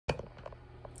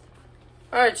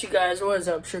Alright, you guys, what is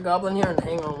up? Sure Goblin here, and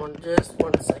hang on just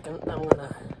one second.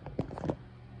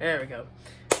 There we go.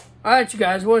 Alright, you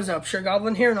guys, what is up? Sure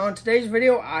Goblin here, and on today's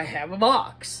video, I have a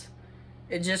box.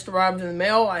 It just arrived in the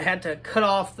mail. I had to cut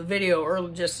off the video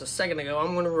early just a second ago.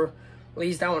 I'm going to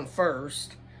release that one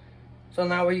first. So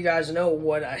now you guys know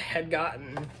what I had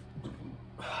gotten.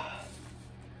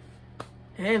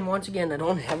 And once again, I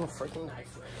don't have a freaking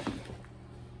knife ready.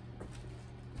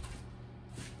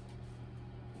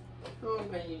 Oh, I'm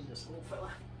going to use this little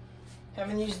fella.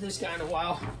 Haven't used this guy in a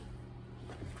while.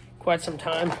 Quite some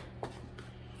time.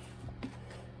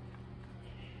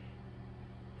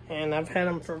 And I've had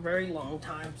him for a very long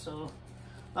time, so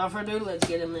without further ado, let's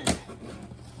get him in.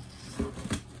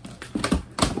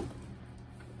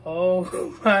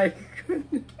 Oh my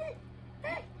goodness.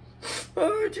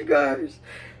 Alright, you guys.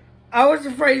 I was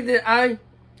afraid that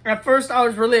at first I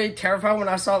was really terrified when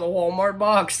I saw the Walmart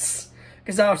box.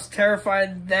 Because I was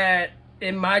terrified that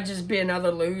it might just be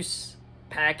another loose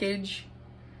package.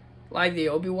 Like the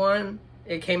Obi-Wan.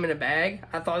 It came in a bag.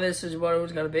 I thought this is what it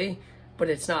was going to be. But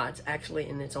it's not. It's actually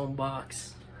in its own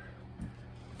box.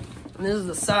 And this is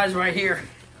the size right here.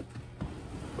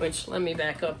 Which, let me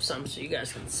back up some so you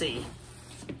guys can see.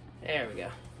 There we go.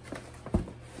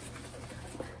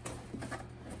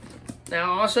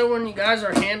 Now, also, when you guys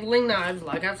are handling knives,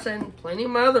 like I've said in plenty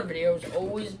of my other videos,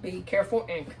 always be careful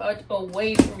and cut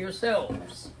away from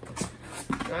yourselves.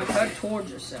 Not cut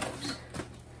towards yourselves.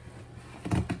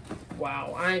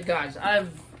 Wow,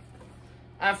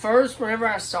 at first, whenever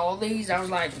I saw these, I was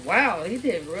like, wow, he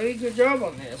did a really good job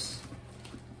on this.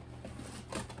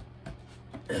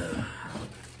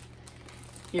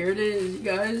 Here it is, you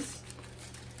guys.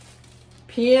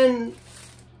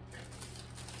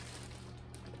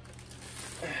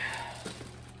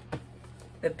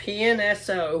 The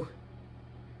PNSO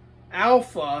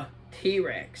Alpha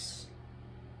T-Rex.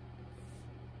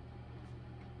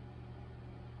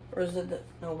 Or is it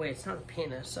no, wait, it's not a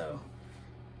PNSO.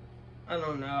 I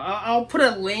don't know. I'll put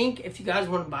a link if you guys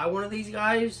want to buy one of these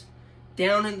guys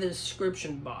down in the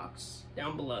description box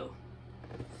down below.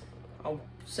 I'll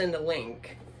send a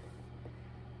link.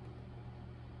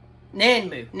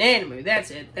 Nanmu, that's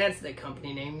it. That's the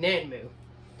company name, Nanmu.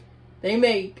 They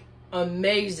make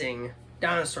amazing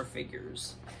dinosaur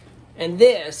figures. And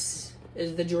this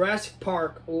is the Jurassic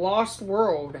Park Lost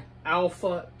World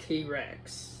Alpha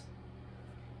T-Rex.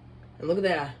 And look at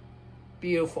that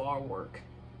beautiful artwork.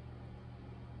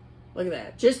 Look at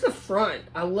that. Just the front.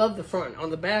 I love the front.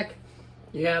 On the back,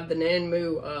 you have the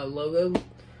Nanmu logo,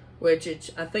 which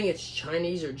I think it's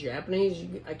Chinese or Japanese.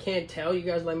 I can't tell. You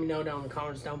guys let me know down in the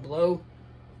comments down below.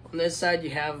 On this side,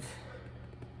 you have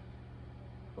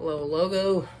a little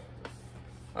logo.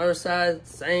 Other side,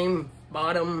 same.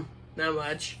 Bottom, not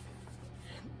much.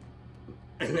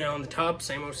 And then on the top,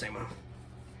 same old, same old.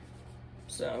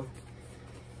 So,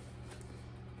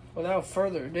 without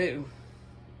further ado,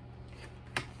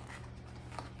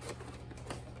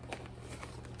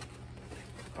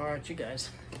 alright, you guys,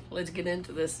 let's get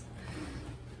into this.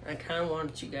 I kind of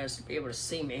wanted you guys to be able to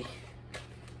see me.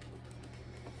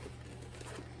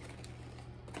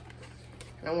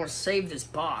 And I want to save this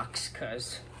box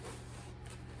because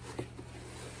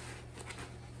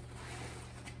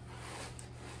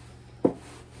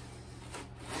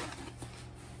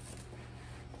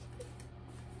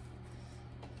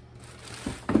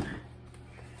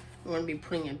I'm going to be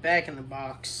putting it back in the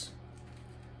box.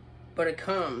 But it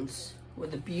comes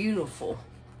with a beautiful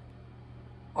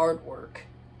artwork.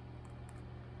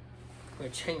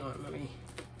 Which, hang on, let me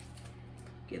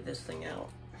get this thing out.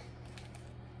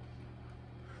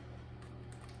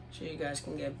 So you guys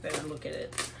can get a better look at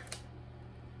it.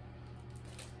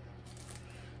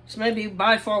 This may be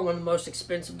by far one of the most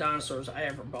expensive dinosaurs I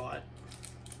ever bought.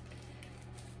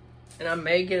 And I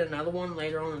may get another one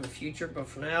later on in the future, but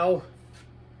for now,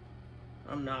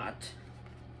 I'm not.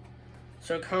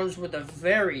 So it comes with a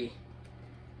very,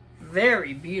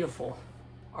 very beautiful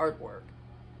artwork.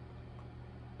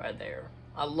 Right there.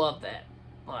 I love that.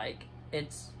 Like,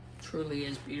 it's truly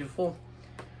is beautiful.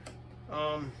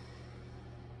 I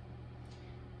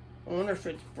wonder if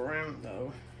it's brown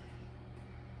though.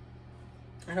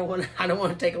 I don't want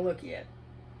to take a look yet.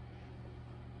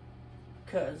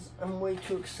 Because I'm way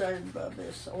too excited about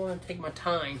this. I want to take my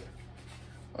time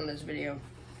on this video.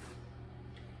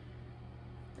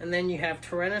 And then you have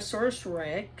Tyrannosaurus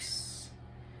Rex.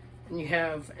 And you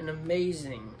have an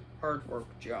amazing artwork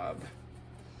job.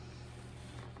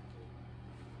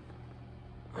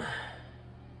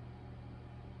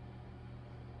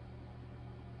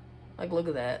 Like, look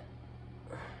at that.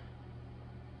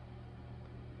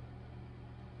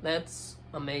 That's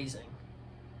amazing.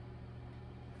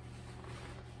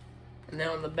 And then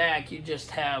on the back, you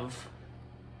just have,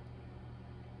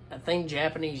 I think,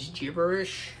 Japanese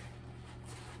gibberish.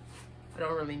 I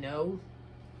don't really know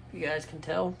if you guys can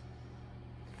tell.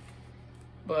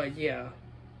 But yeah.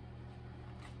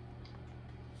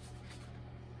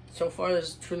 So far,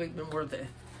 this has truly been worth it.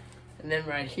 And then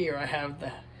right here, I have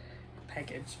the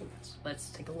package. So let's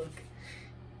take a look.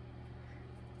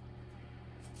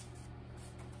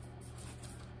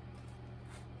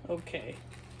 Okay.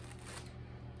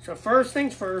 So first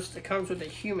things first, it comes with a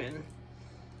human.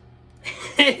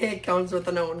 It comes with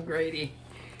an Owen Grady.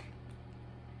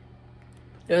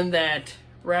 And that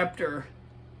raptor,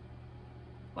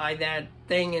 like that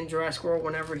thing in Jurassic World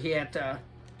whenever he had to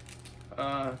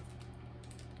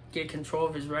get control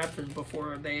of his raptors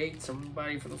before they ate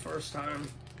somebody for the first time.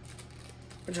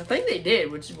 Which I think they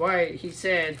did, which is why he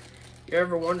said, you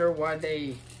ever wonder why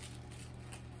they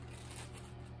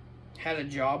had a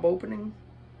job opening?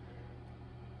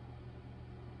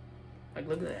 Like,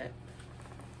 look at that.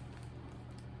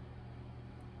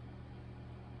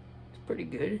 It's pretty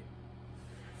good.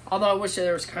 Although I wish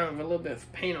there was kind of a little bit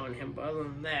of paint on him, but other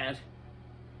than that,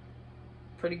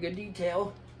 pretty good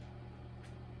detail.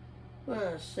 I'm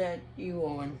gonna set you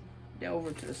on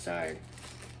over to the side.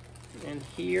 And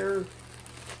here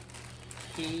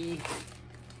he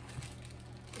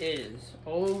is.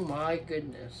 Oh my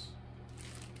goodness.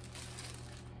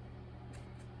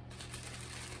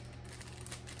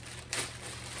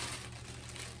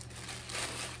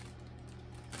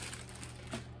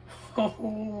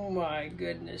 Oh my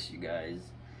goodness, you guys.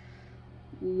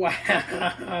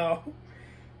 Wow.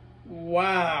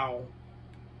 Wow.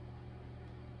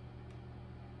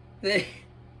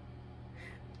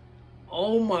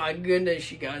 Oh my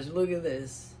goodness, you guys, look at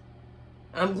this.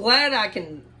 I'm glad I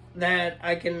can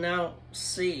now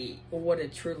see what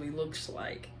it truly looks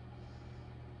like.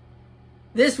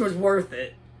 This was worth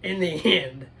it in the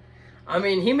end. I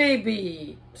mean, he may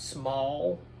be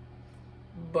small,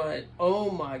 but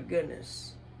oh my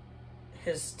goodness,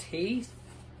 his teeth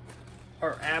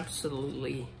are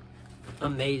absolutely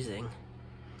amazing.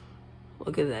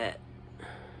 Look at that.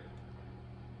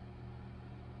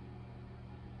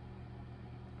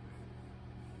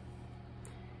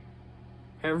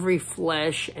 Every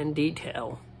flesh and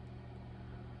detail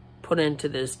put into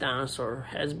this dinosaur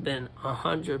has been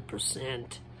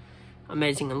 100%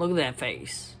 amazing. And look at that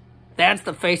face. That's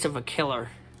the face of a killer.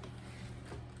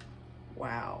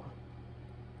 Wow.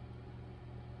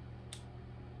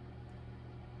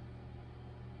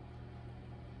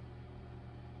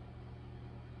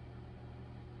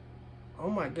 Oh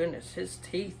my goodness, his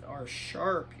teeth are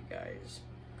sharp, you guys.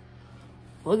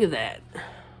 Look at that.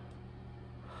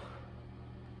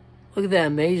 Look at that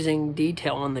amazing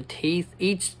detail on the teeth.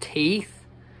 Each teeth,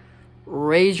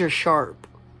 razor sharp.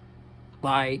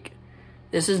 Like,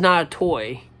 this is not a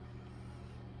toy.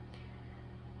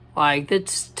 Like,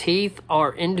 its teeth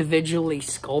are individually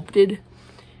sculpted.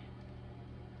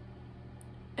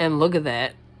 And look at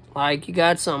that. Like, you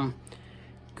got some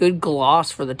good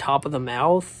gloss for the top of the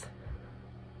mouth.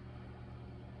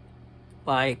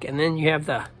 Like, and then you have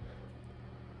the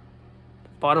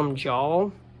bottom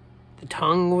jaw. The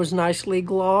tongue was nicely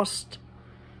glossed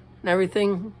and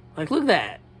everything. Like, look at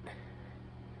that.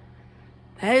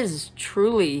 That is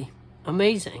truly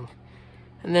amazing.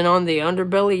 And then on the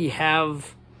underbelly, you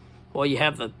have, well, you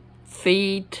have the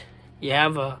feet. You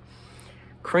have a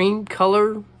cream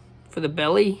color for the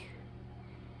belly.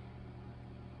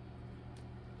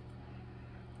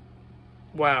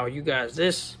 Wow, you guys,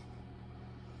 this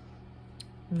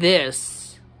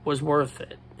was worth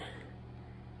it.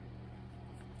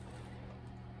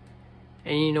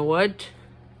 And you know what?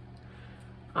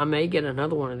 I may get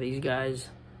another one of these guys.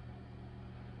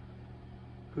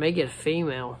 I may get a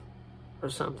female or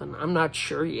something. I'm not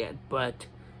sure yet, but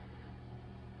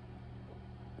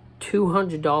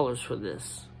 $200 for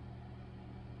this.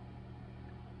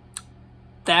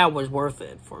 That was worth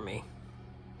it for me.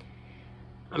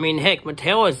 I mean, heck,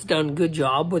 Mattel has done a good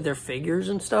job with their figures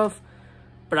and stuff,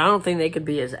 but I don't think they could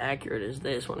be as accurate as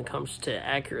this when it comes to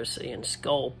accuracy and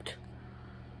sculpt.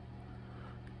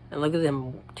 And look at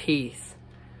them teeth.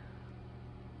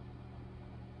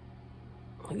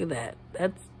 Look at that.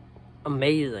 That's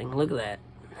amazing. Look at that.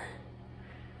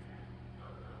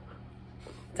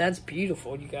 That's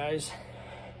beautiful, you guys.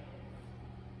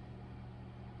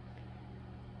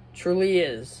 Truly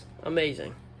is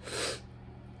amazing.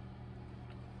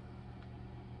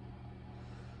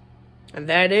 And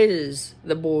that is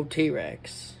the Bull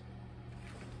T-Rex.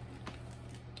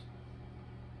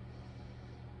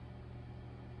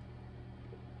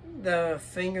 The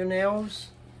fingernails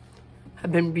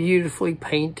have been beautifully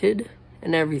painted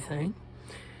and everything.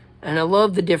 And I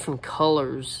love the different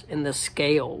colors and the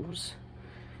scales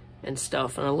and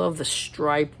stuff. And I love the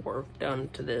stripe work done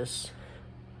to this.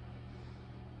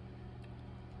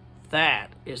 That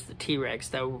is the T-Rex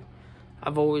that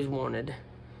I've always wanted.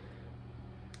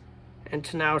 And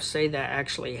to now say that I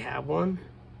actually have one,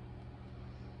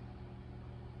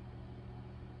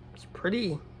 it's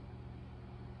pretty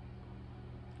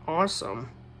awesome.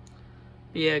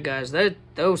 But yeah, guys,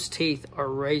 those teeth are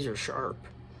razor sharp.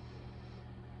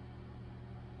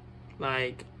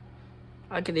 Like,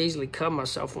 I could easily cut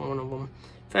myself on one of them.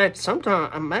 In fact,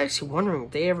 sometimes I'm actually wondering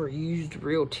if they ever used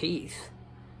real teeth.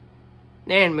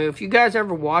 Nanmu, if you guys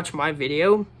ever watch my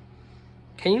video,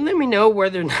 can you let me know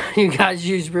whether or not you guys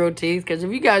used real teeth? Because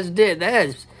if you guys did, that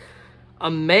is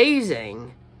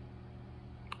amazing.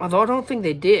 Although I don't think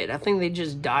they did. I think they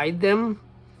just dyed them,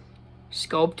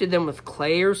 sculpted them with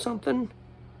clay or something.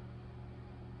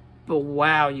 But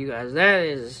wow, you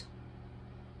guys,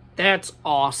 that's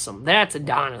awesome. That's a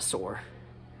dinosaur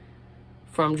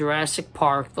from Jurassic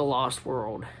Park, The Lost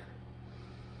World.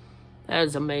 That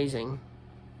is amazing.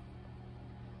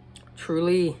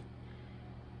 Truly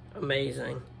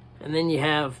amazing. And then you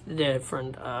have the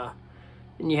different,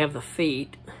 then you have the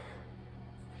feet.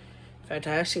 In fact,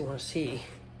 I actually want to see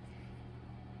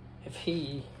if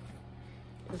he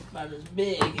is about as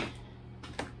big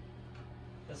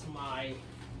as my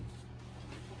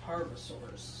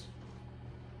Harbosaurus.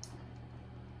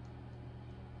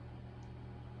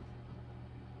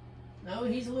 No,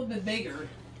 he's a little bit bigger.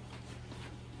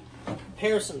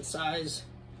 Comparison size.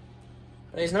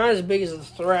 But he's not as big as the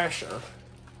Thrasher.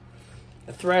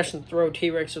 The Thrash and Throw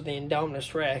T-Rex or the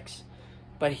Indominus Rex.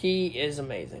 But he is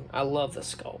amazing. I love the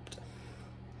sculpt.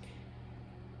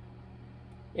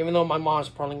 Even though my mom's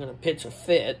probably going to pitch a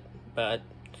fit. But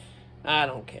I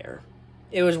don't care.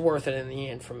 It was worth it in the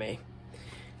end for me.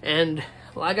 And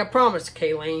like I promised,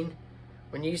 Kayleen,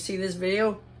 when you see this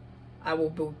video, I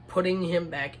will be putting him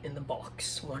back in the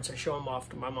box once I show him off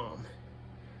to my mom.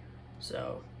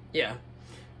 So, yeah.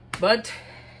 But,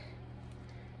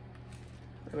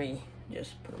 let me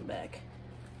just put him back.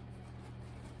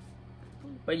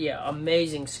 But yeah,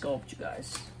 amazing sculpt, you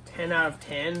guys. 10 out of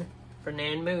 10 for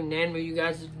Nanmu. Nanmu, you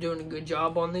guys are doing a good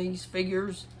job on these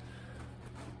figures.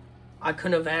 I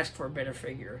couldn't have asked for a better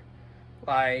figure.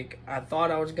 Like, I thought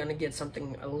I was going to get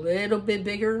something a little bit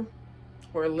bigger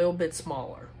or a little bit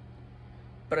smaller.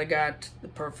 But I got the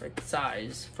perfect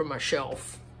size for my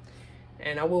shelf.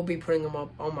 And I will be putting them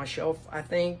up on my shelf, I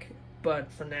think.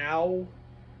 But for now,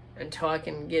 until I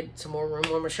can get some more room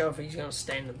on my shelf, he's going to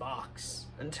stay in the box.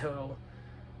 Until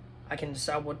I can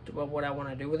decide what I want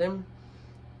to do with him.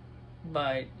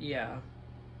 But, yeah.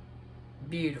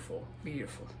 Beautiful,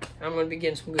 beautiful. I'm going to be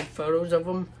getting some good photos of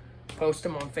them. Post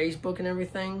them on Facebook and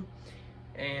everything.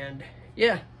 And,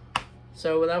 yeah.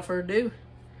 So, without further ado,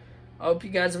 I hope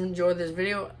you guys have enjoyed this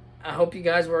video. I hope you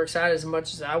guys were excited as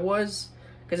much as I was.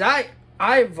 Because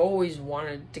I've always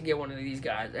wanted to get one of these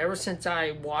guys. Ever since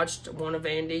I watched one of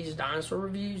Andy's dinosaur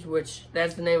reviews, which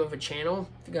that's the name of a channel,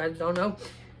 if you guys don't know.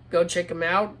 Go check him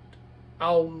out.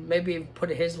 I'll maybe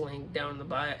put his link down in the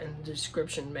bio, in the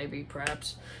description, maybe,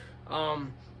 perhaps.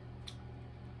 And,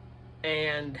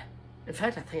 in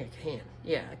fact, I think I can.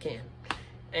 Yeah, I can.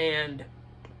 And,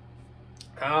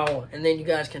 and then you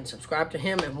guys can subscribe to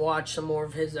him and watch some more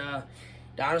of his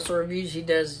dinosaur reviews. He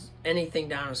does anything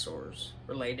dinosaurs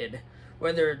related,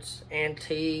 whether it's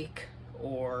antique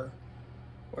or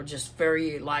just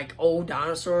very like old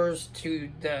dinosaurs to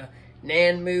the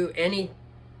Nanmu, any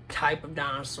type of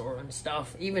dinosaur and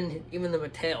stuff, even the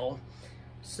Mattel.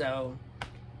 So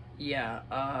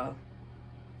yeah,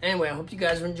 anyway, I hope you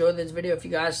guys have enjoyed this video. If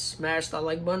you guys smash that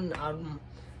like button, I'm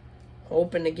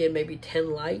hoping to get maybe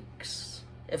 10 likes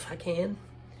if I can,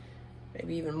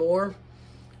 maybe even more.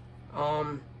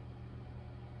 And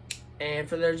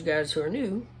for those guys who are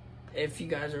new, if you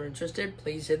guys are interested,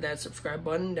 please hit that subscribe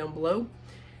button down below.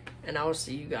 And I will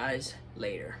see you guys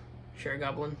later. Sherry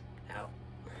Goblin, out.